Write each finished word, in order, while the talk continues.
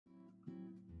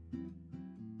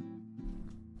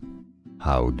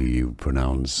How do you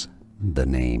pronounce the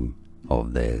name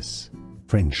of this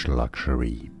French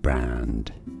luxury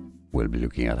brand? We'll be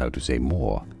looking at how to say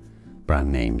more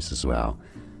brand names as well.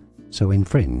 So in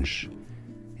French,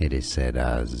 it is said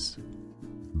as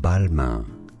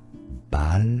Balmain.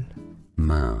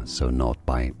 Balmain, so not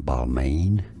by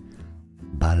Balmain.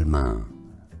 Balmain.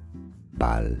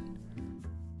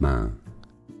 Balmain.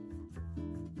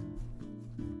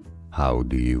 How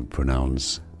do you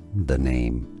pronounce the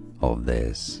name of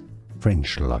this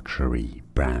French luxury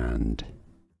brand?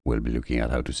 We'll be looking at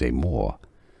how to say more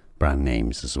brand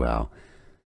names as well.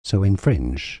 So in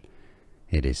French,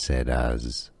 it is said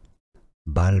as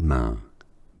Balmain.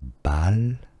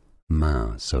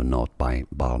 Balmain, so not by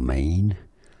Balmain.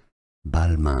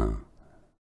 Balmain.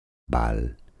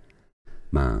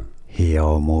 Balmain. Here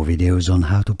are more videos on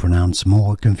how to pronounce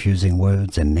more confusing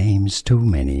words and names too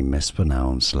many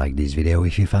mispronounced. Like this video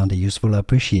if you found it useful. I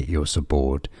appreciate your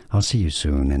support. I'll see you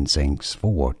soon and thanks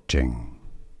for watching.